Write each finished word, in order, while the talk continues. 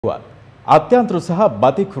අත්‍යන්තර සහ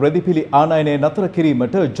බතික් රෙදිපිලි ආනයනය නතර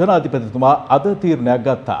කිරීමට ජනාධිපතිතුමා අද තීරණයක්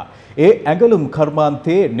ගත්තා. ඒ ඇඟලුම්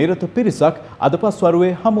කර්මාන්තයේ නිරත පිරිසක් අද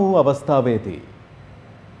පස්වරුවේ හමු වූ අවස්ථාවේදී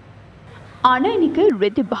ආනයනික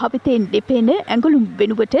රෙදි භාවිතයෙන් ලිපෙන ඇඟලුම්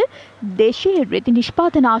වෙනුවට දේශීය රෙදි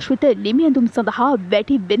නිෂ්පාදන ආශ්‍රිත නිමියඳුම් සඳහා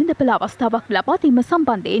වැඩි වෙළඳපළ අවස්ථාවක් ලබා දීම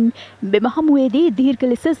සම්බන්ධයෙන් මෙම හමුවේදී දීර්ඝ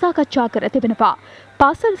ලෙස සාකච්ඡා කර තිබෙනවා.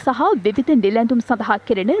 පාසල් සහ විවිධ නිලැඳුම් සඳහා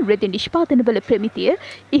කෙරෙන රෙදි නිෂ්පාදනවල ප්‍රමිතිය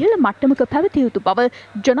ඉහළ මට්ටමක පැවතිය යුතු බව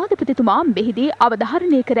ජනාධිපතිතුමා මෙහිදී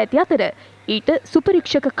අවධාරණය කර ඇති අතර ඊට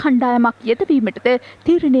සුපරීක්ෂක කණ්ඩායමක් යෙදවීමටද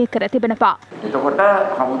තීරණය කර තිබෙනවා. එතකොට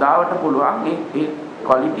හමුදාවට පුළුවන් ඒ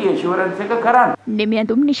ක්වොලිටි ඇෂුරන්ස් එක කරන්න.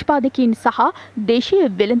 නිමියඳුම් නිෂ්පාදකයන් සහ දේශීය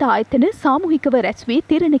වෙළඳ ආයතන සාමූහිකව රැස් වී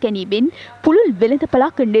තීරණ ගැනීමෙන් පුළුල්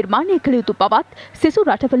වෙළඳපළක් නිර්මාණය කළ යුතු බවත් සිසු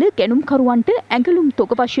රටවල ගැනුම්කරුවන්ට ඇඟලුම්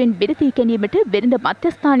තොග වශයෙන් බෙදී ගැනීමට වෙළඳ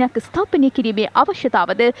මධ්‍යස්ථානයක් ස්ථාපනය කිරීමේ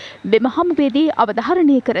අවශ්‍යතාවද මෙම හමුවේදී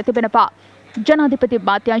අවධාරණය කර තිබෙනවා. ජනාධිපති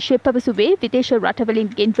මාත්‍යාංශය පැවසුවේ විදේශ රටවලින්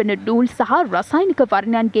ගෙන්වන ඩූල් සහ රසායනික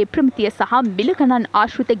වර්ණයන්ගේ ප්‍රමිතිය සහ මිල ගණන්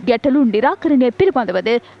ආශ්‍රිත ගැටලු නිරාකරණය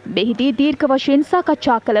පිළිබඳවද මෙහිදී දීර්ඝ වශයෙන්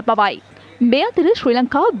සාකච්ඡා කළ බවයි. මේ අතර ශ්‍රී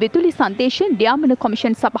ලංකා විදුලි සංදේශ නියාමන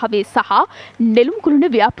කොමිෂන් සභාවේ සහ නෙළුම් කුළුණ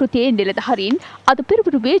ව්‍යාපෘතියේ නිලධාරීන් අද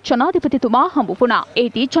පෙරවරුවේ ජනාධිපතිතුමා හමු වුණා.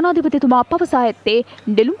 එහිදී ජනාධිපතිතුමා පවසා ඇත්තේ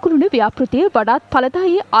නෙළුම් කුළුණ ව්‍යාපෘතිය වඩාත්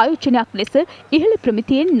ඵලදායී ආයෝජනයක් ලෙස ඉහළ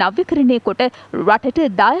ප්‍රමිතියෙන් නව්‍යකරණය කොට රටට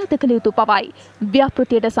දායාද කළ යුතු බවයි.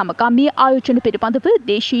 ව්‍යාපෘතියට සමගාමී ආයෝජන පිළිබඳව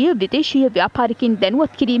දේශීය විදේශීය ව්‍යාපාරිකින්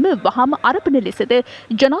දැනුවත් කිරීම වහාම ආරම්භන ලෙසද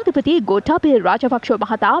ජනාධිපති ගෝඨාභය රාජපක්ෂ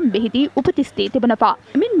මහතා මෙහිදී උපතිස් දී තිබෙනවා.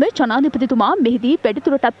 මෙන්ම ජනාධිපති මෙහිදී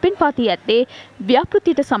වැඩිදුරටත් පෙන්වා දී ඇත්තේ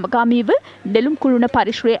ව්‍යාපෘතියට සමගාමීව නෙළුම් කුළුණ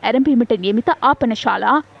පරිශ්‍රය ආරම්භීමට නියමිත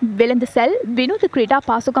ආපනශාලා වෙළඳසැල් විනෝද ක්‍රීඩා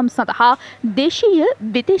පාසුකම් සඳහා දේශීය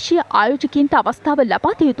විදේශීය ආයෝජකයන්ට අවස්ථාව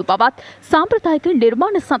ලබා දිය යුතු බවත් සාම්ප්‍රදායික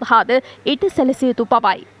නිර්මාණ සඳහාද ඊට සැලසිය යුතු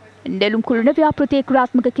බවයි. නෙළුම් කුළුණ ව්‍යාපෘතිය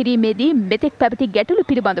ක්‍රියාත්මක කිරීමේදී මෙතෙක් පැවති ගැටලු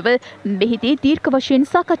පිළිබඳව මෙහිදී දීර්ඝ වශයෙන්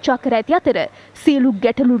සාකච්ඡා කර ඇති අතර සියලු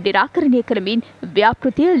ගැටලු නිරාකරණය කරමින්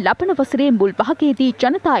ව්‍යාපෘතිය ලබන වසරේ මුල් භාගයේදී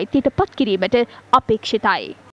ජනතා අයිතියට පත් කිරීමට අපේක්ෂිතයි.